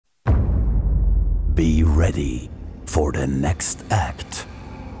Be ready for the next act.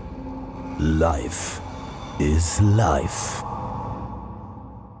 Life is life.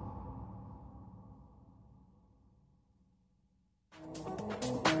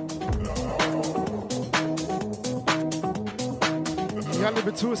 Ja,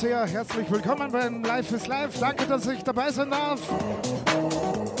 liebe Zuseher, herzlich willkommen beim Life is Life. Danke, dass ich dabei sein darf.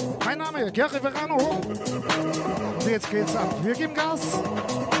 Mein Name ist Gery Verano. Und jetzt geht's ab. Wir geben Gas.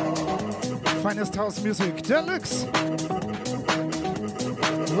 Finest House Music Deluxe.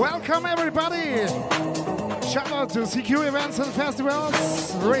 Welcome everybody. Shout out to CQ Events and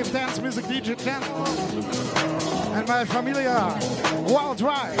Festivals, Rave Dance Music DJ Channel, and my familia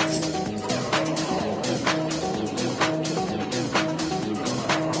worldwide.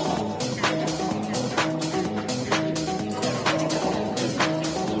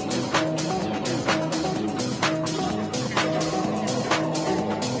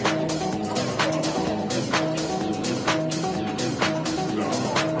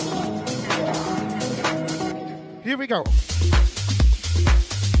 Here we go.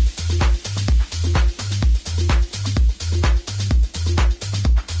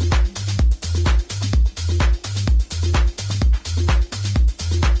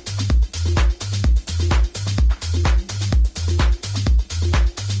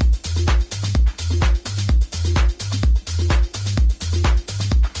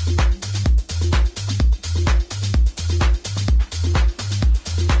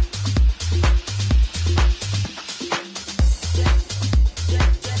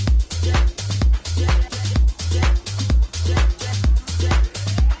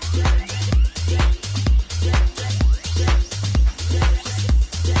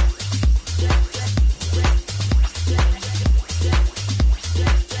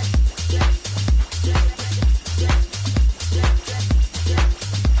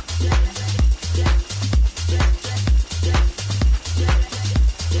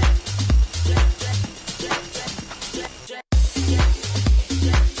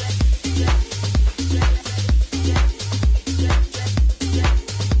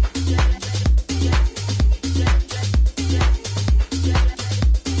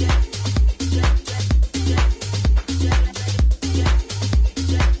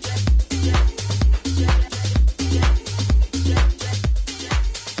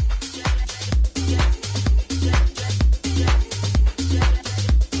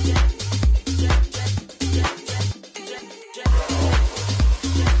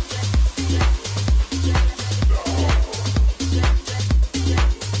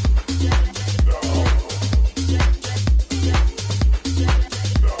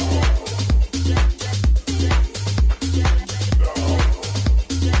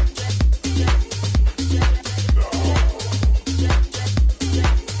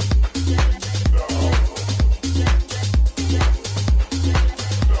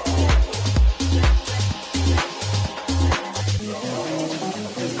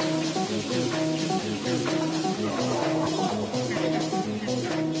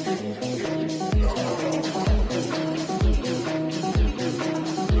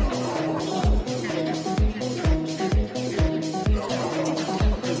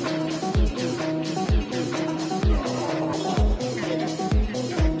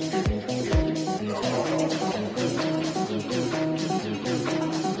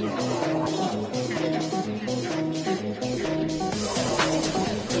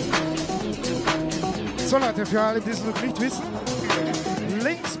 So Leute, für alle, die es noch nicht wissen,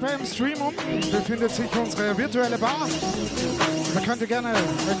 links beim Stream unten befindet sich unsere virtuelle Bar. Da könnt ihr gerne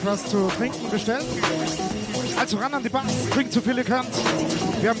etwas zu trinken bestellen. Also ran an die Bar, trinkt so viel ihr könnt.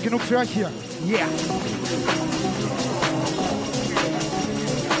 Wir haben genug für euch hier. Yeah! Yeah.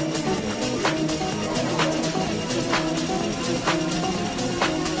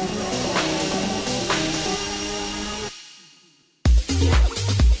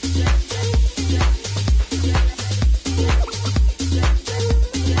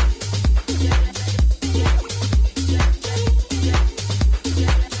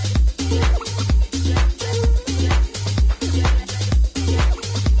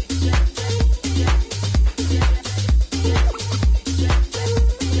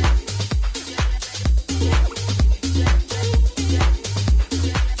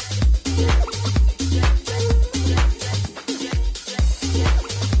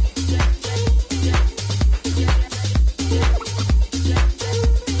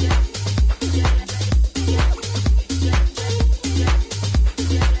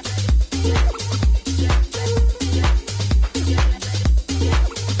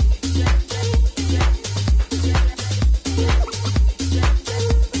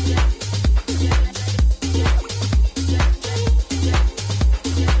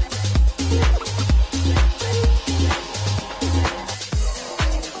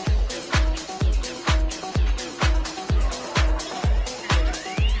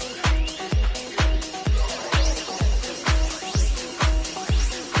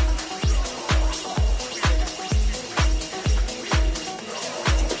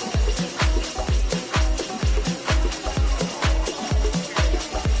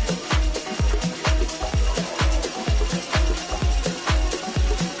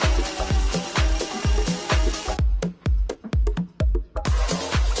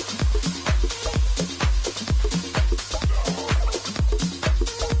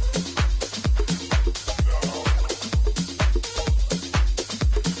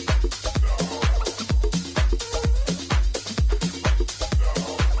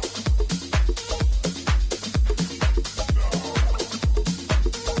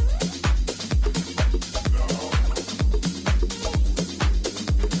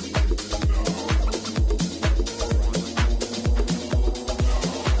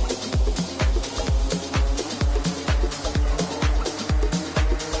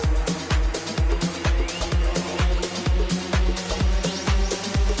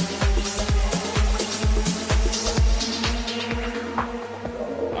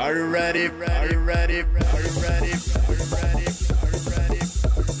 ready? Are you ready? Are you ready? Are you ready? Are you ready?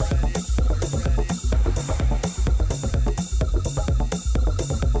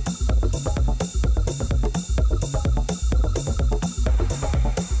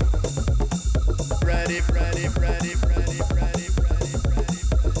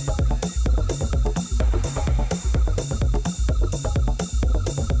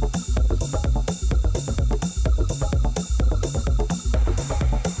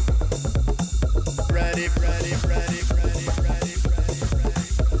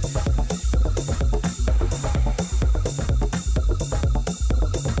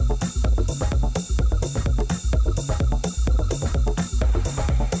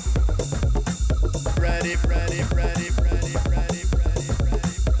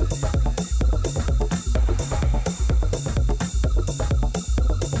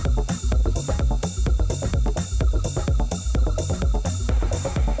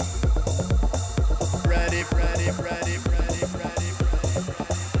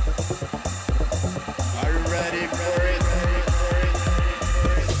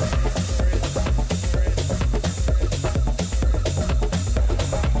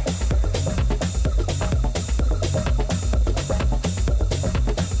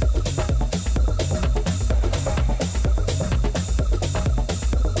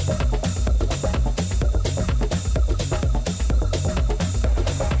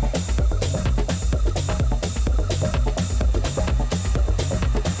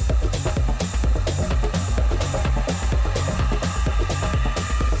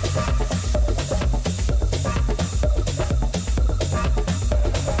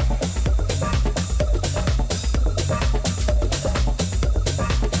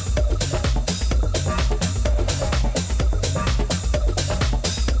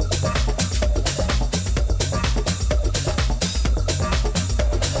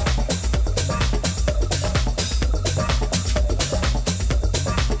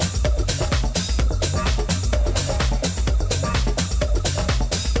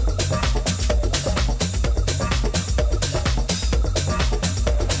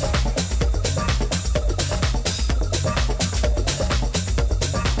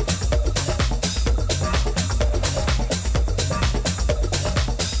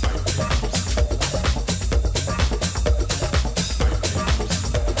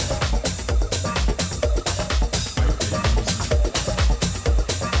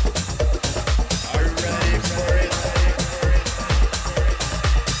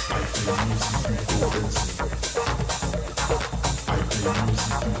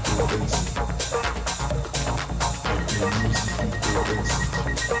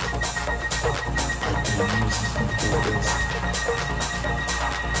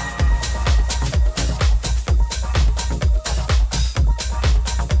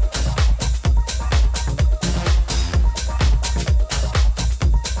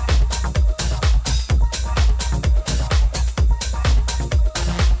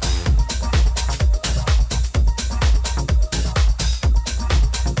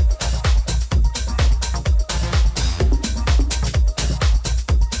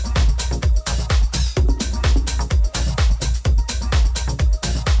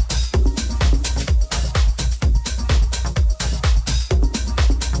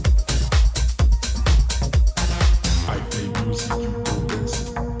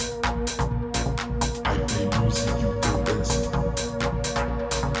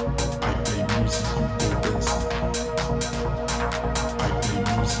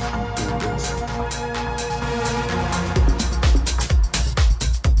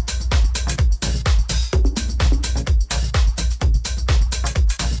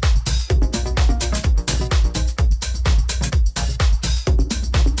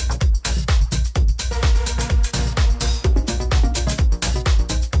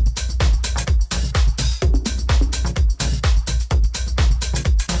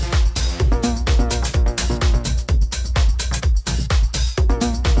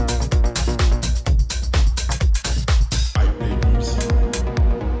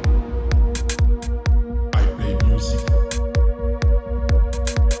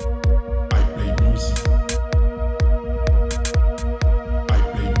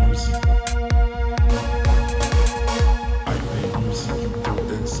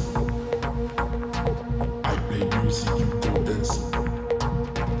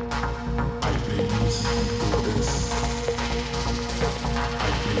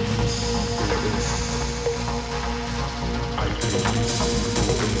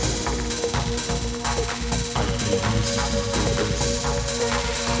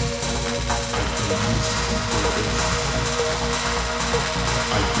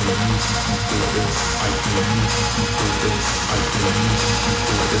 I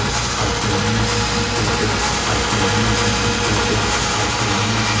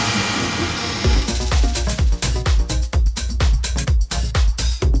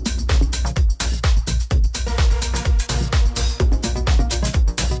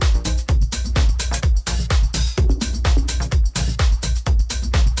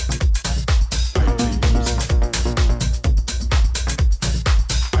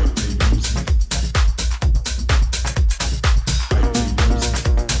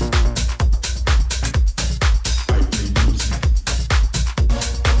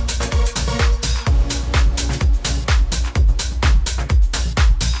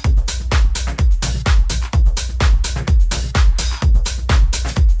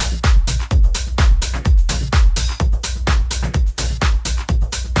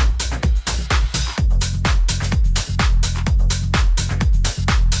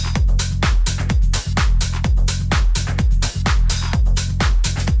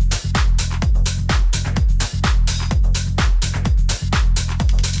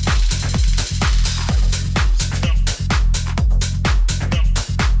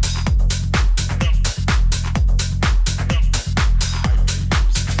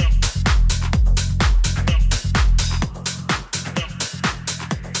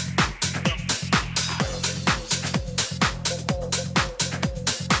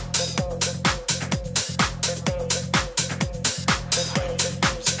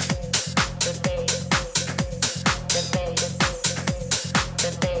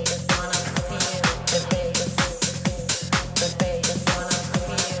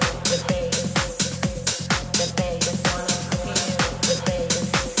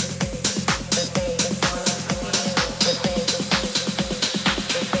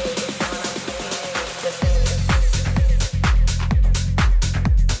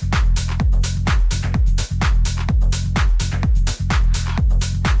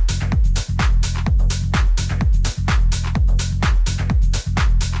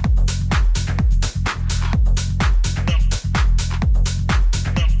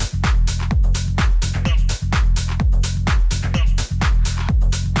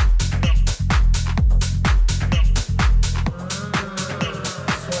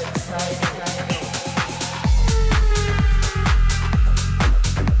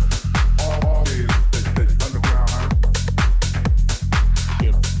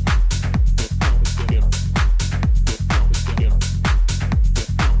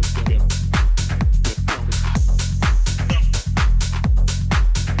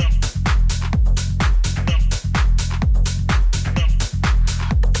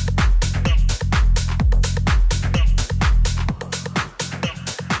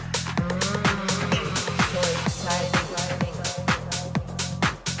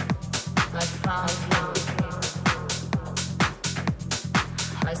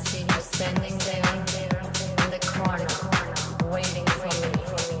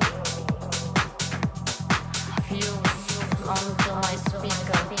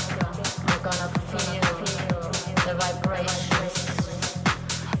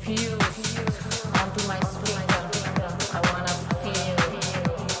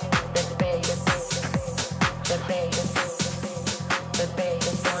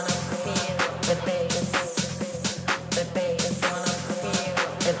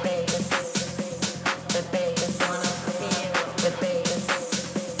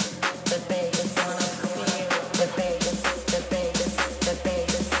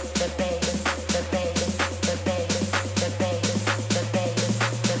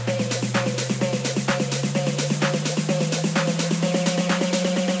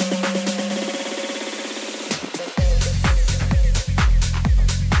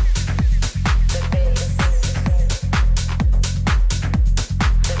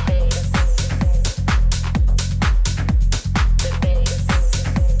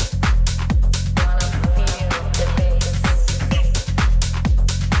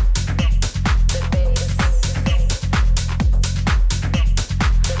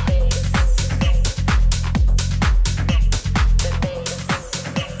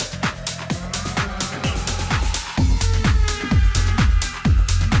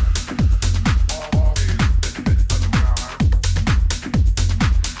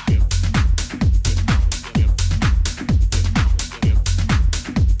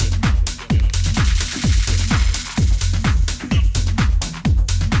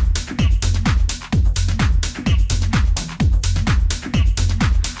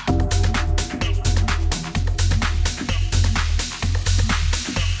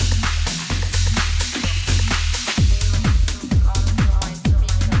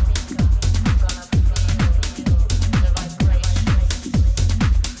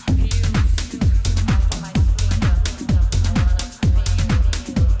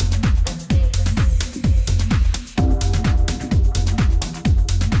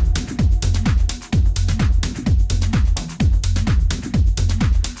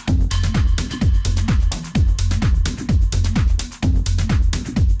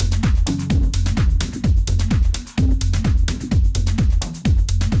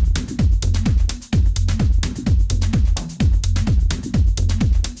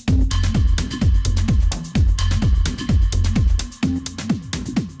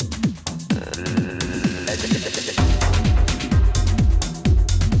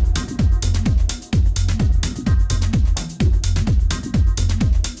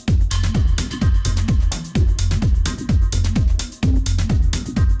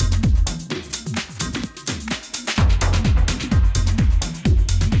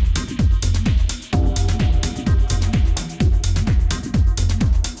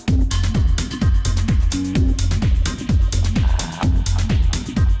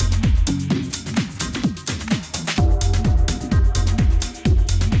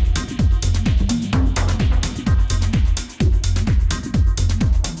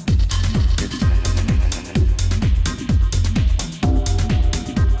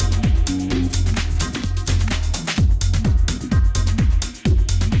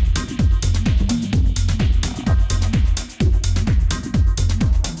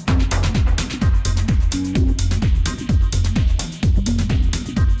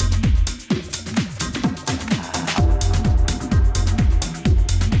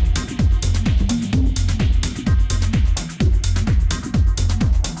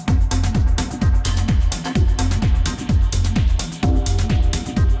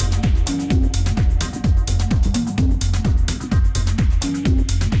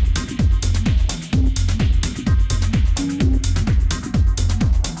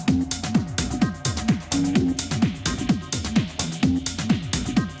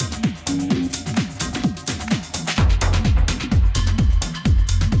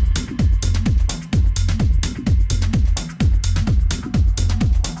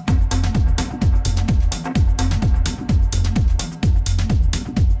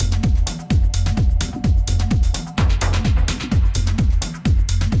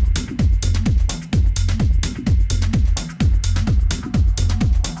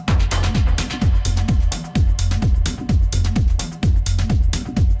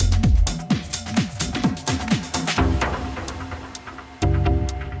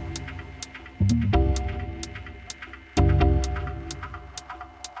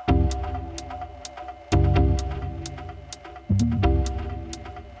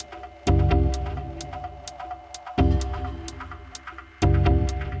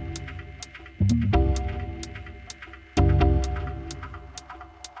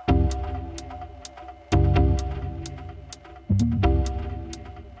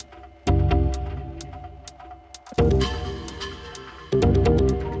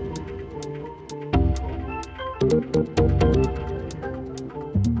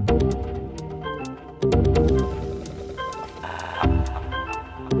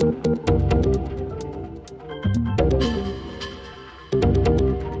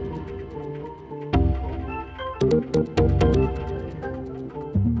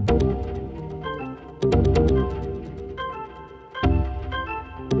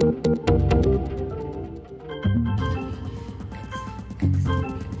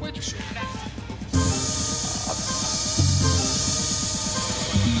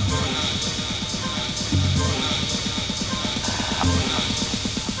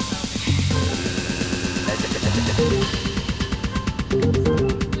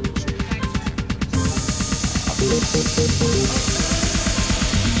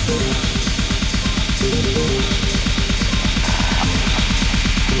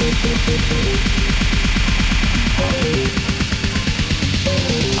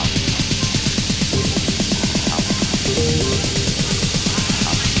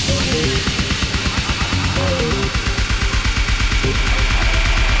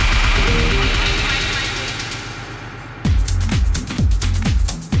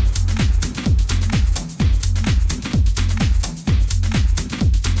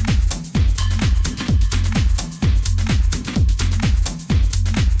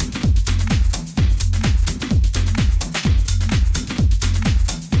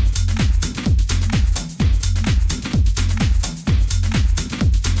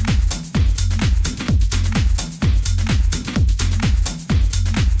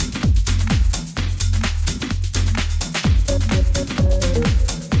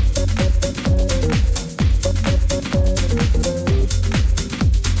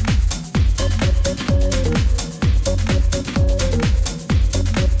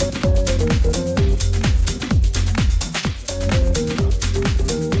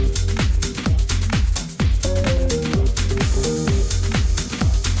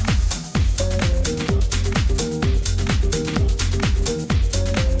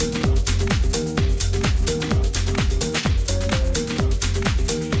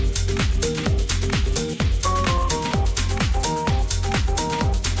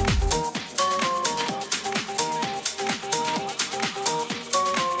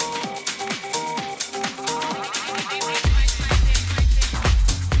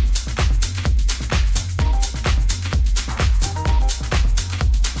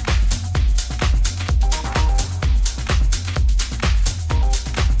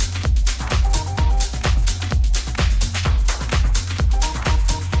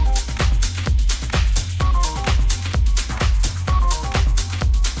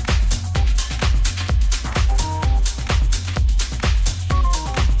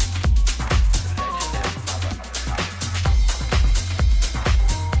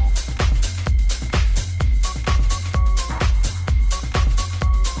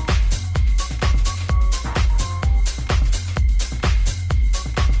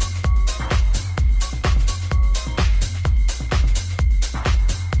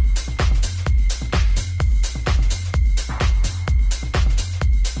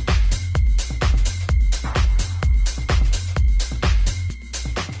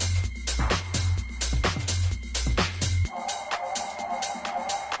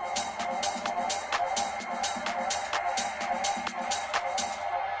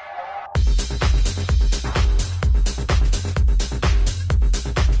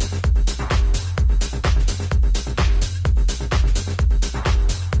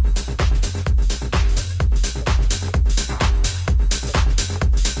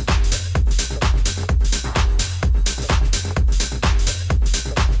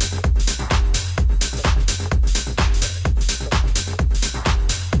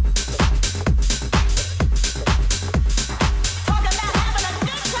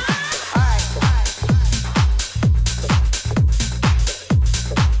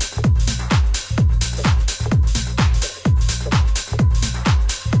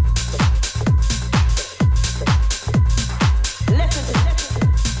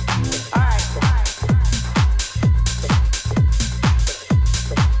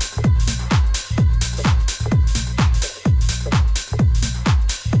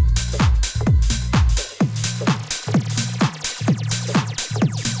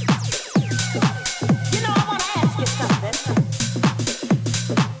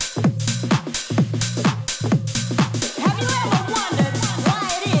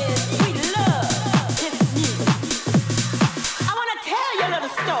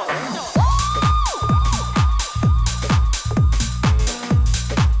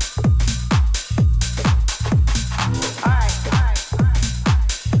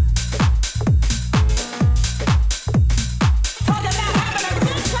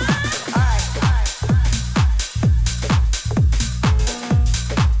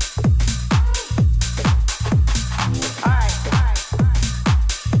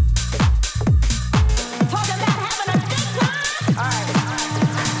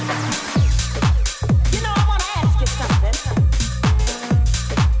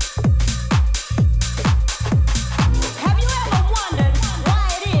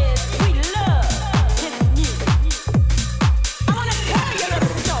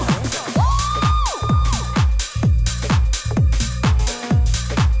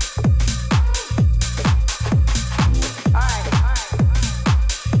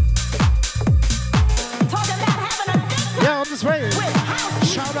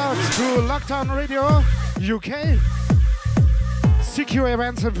Shout out to Lockdown Radio UK, CQ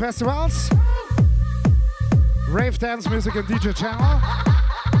events and festivals, rave dance music and DJ channel,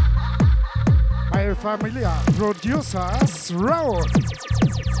 my familia producers, Row,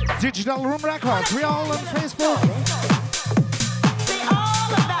 Digital Room Records, we are all on Facebook.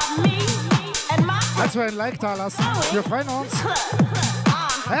 Also ein Like da lassen, wir freuen uns.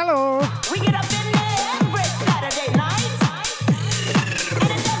 Hello! We get up in there every Saturday night, and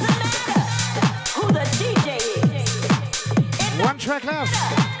it doesn't matter who the DJ is. One track left.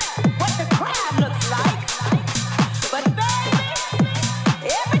 What the crowd looks like, but baby,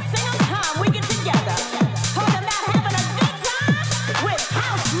 every single time we get together, talking about having a good time with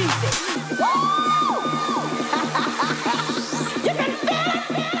house music. Woo! You can feel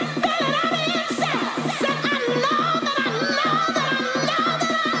it on the inside. Said I know that I know that I know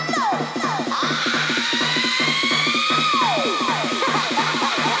that I know.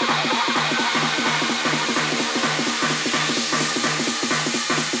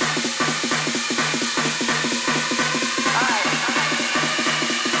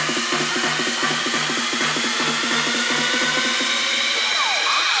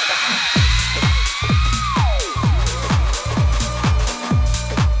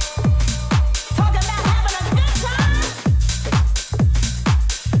 Talking about having a good time.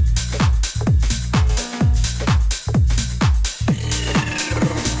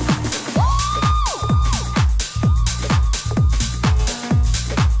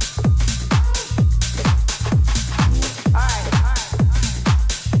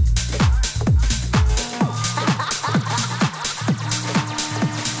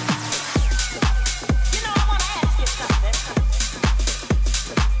 You know, I want to ask you something.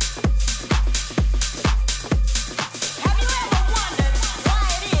 Have you ever wondered why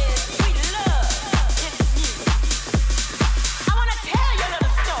it is we love this music? I want to tell you a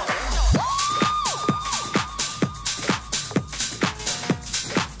little story.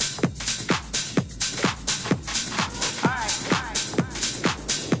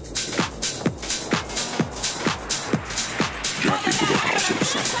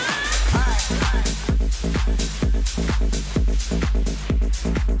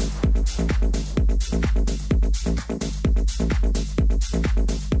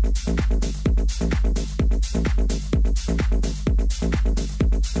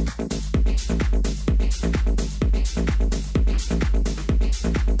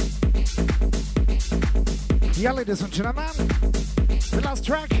 Yeah, ladies and gentlemen, the last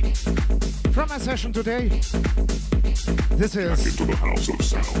track from my session today. This is Into the House of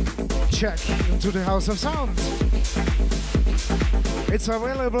Sound. Check into the House of Sound. It's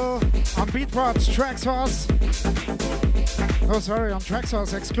available on Beatport, Traxsource. Oh, sorry, on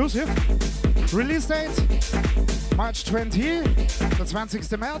Traxsource exclusive. Release date March 20, der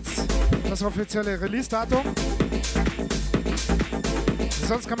 20. März, das offizielle Release-Datum.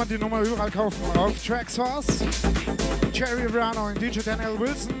 Sonst kann man die Nummer überall kaufen auf Traxsource. Gery Verano und DJ Daniel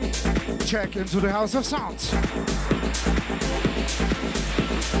Wilson. Check into the House of Sound.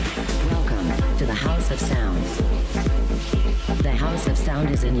 Welcome to the House of Sound. The House of Sound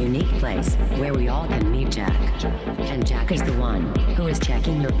is a unique place where we all can meet Jack. And Jack is the one who is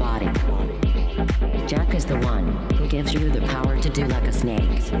checking your body. Jack is the one who gives you the power to do like a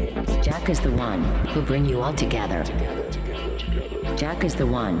snake. Jack is the one who brings you all together. Jack is the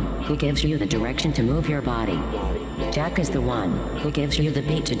one who gives you the direction to move your body. Jack is the one who gives you the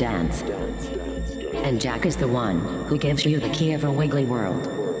beat to dance. And Jack is the one who gives you the key of a wiggly world.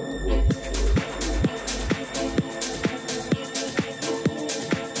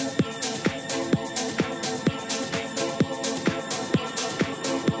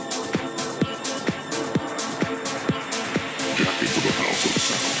 Jack into the House of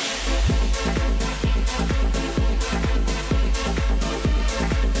Sound.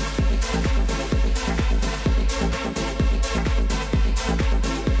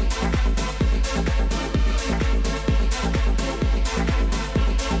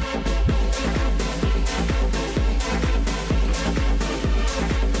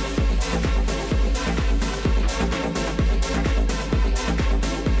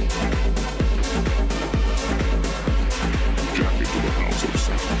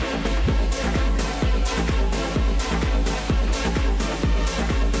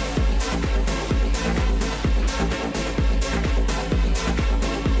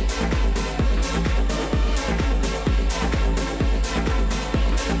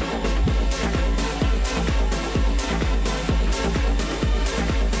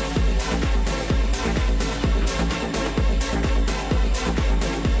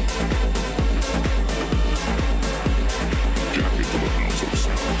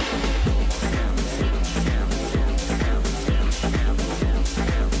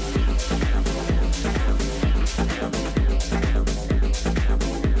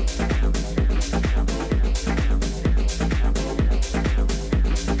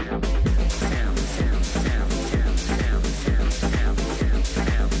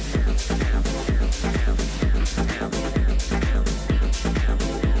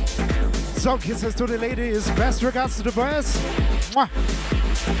 So, kisses to the ladies, best regards to the boys. Mwah.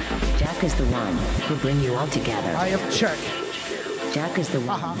 Jack is the one who bring you all together. I am Jack. Jack is the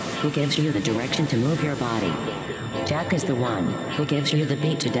one who gives you the direction to move your body. Jack is the one who gives you the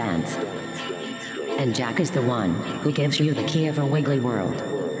beat to dance. And Jack is the one who gives you the key of a wiggly world.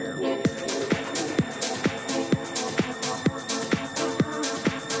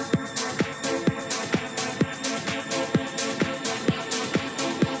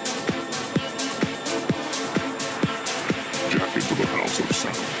 Jack into the house of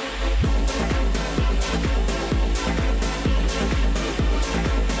sound.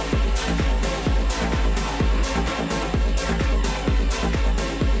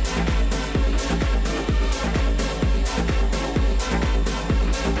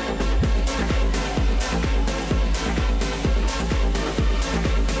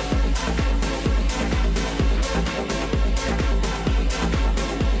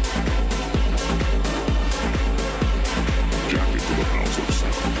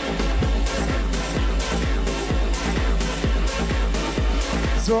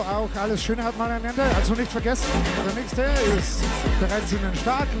 So, auch alles Schöne hat mal ein Ende. Also nicht vergessen, der nächste ist bereits in den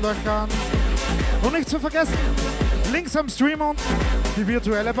Startlöchern. Und nicht zu vergessen, links am Stream und die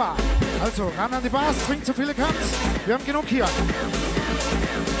virtuelle Bar. Also ran an die Bars, trinkt so viele könnt. Wir haben genug hier.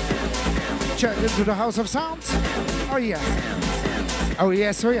 Check into the House of Sound. Oh yeah. Oh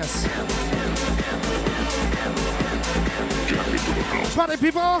yes, oh yes. Party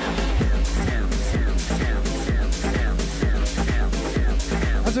people!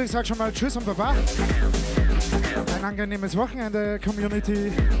 Also ich sag schon mal Tschüss und Baba. Ein angenehmes Wochenende,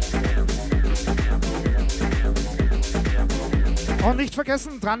 Community. Und nicht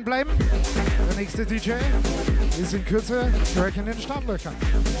vergessen, dranbleiben. Der nächste DJ ist in Kürze direkt in den Startlöchern.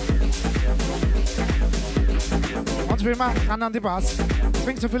 Und wie immer, ran an die Bars.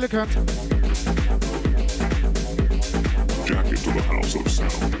 Trinkt so viel ihr könnt. Jack into the house of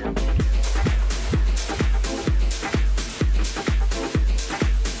sound.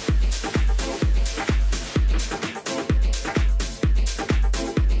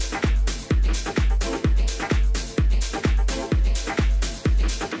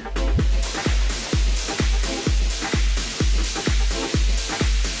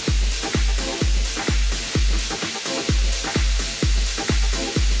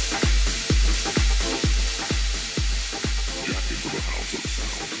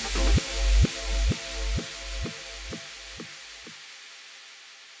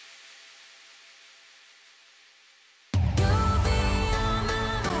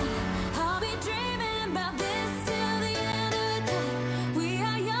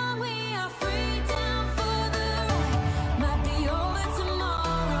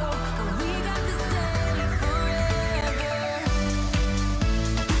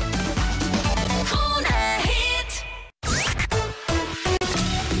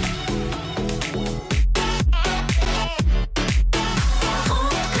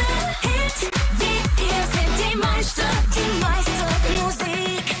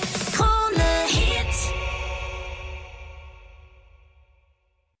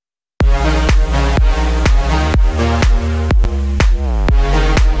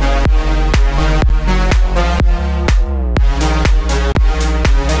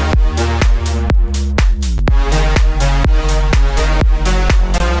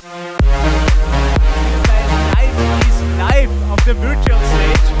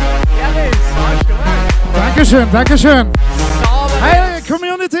 Dankeschön. Hi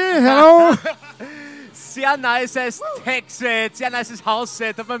Community, hello. Sehr nices Tech-Set, sehr nices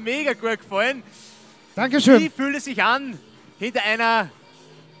House-Set, hat mir mega gut gefallen. Dankeschön. Wie fühlt es sich an, hinter einer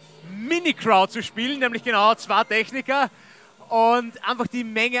Mini-Crowd zu spielen, nämlich genau 2 Techniker und einfach die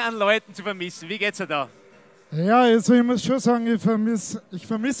Menge an Leuten zu vermissen? Wie geht's dir da? Ja, also ich muss schon sagen, ich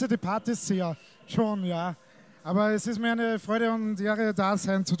vermisse die Partys sehr, schon, ja. Aber es ist mir eine Freude und Ehre, da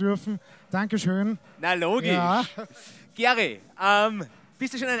sein zu dürfen. Dankeschön. Na logisch. Ja. Gery,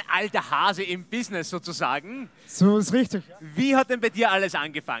 bist du schon ein alter Hase im Business sozusagen? So ist richtig. Wie hat denn bei dir alles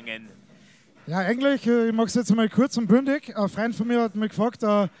angefangen? Ja, eigentlich, ich mache es jetzt mal kurz und bündig. Ein Freund von mir hat mich gefragt,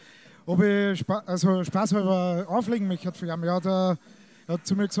 ob ich spaßhalber auflegen möchte für ihn. Er hat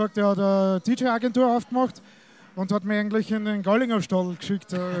zu mir gesagt, er hat eine DJ-Agentur aufgemacht und hat mich eigentlich in den Gallinger Stall geschickt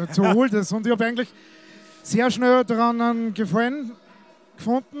zu Oldes. Und ich habe eigentlich sehr schnell daran einen Gefallen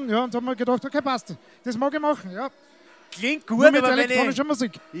gefunden, ja, und habe mir gedacht, okay, passt, das mag ich machen, ja. Klingt gut, aber wenn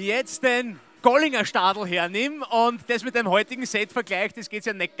ich jetzt den Gollinger Stadl hernehme und das mit dem heutigen Set vergleicht, das geht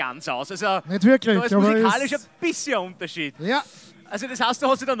ja nicht ganz aus. Also nicht wirklich, da ist musikalisch ein bisschen ein Unterschied. Ja. Also das heißt, du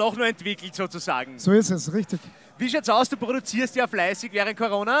hast dich danach noch entwickelt sozusagen. So ist es, richtig. Wie schaut's aus? Du produzierst ja fleißig während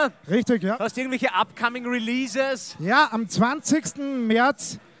Corona. Richtig, ja. Hast du irgendwelche upcoming Releases? Ja, am 20.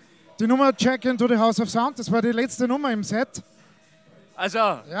 März die Nummer Check into the House of Sound. Das war die letzte Nummer im Set. Also,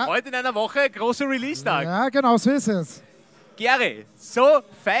 Ja. heute in einer Woche großer Release-Tag. Ja, genau so ist es. Gery, so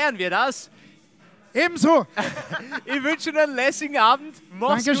feiern wir das. Ebenso. Ich wünsche dir einen lässigen Abend.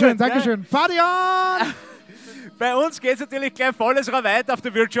 Mach's Dankeschön, gut, Dankeschön. Party on! Bei uns geht es natürlich gleich volles Rohr weiter auf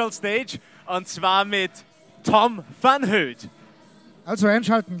der Virtual Stage. Und zwar mit Tom van Höet. Also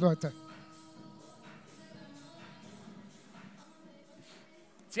einschalten, Leute.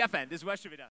 Sehr fein, das war's schon wieder.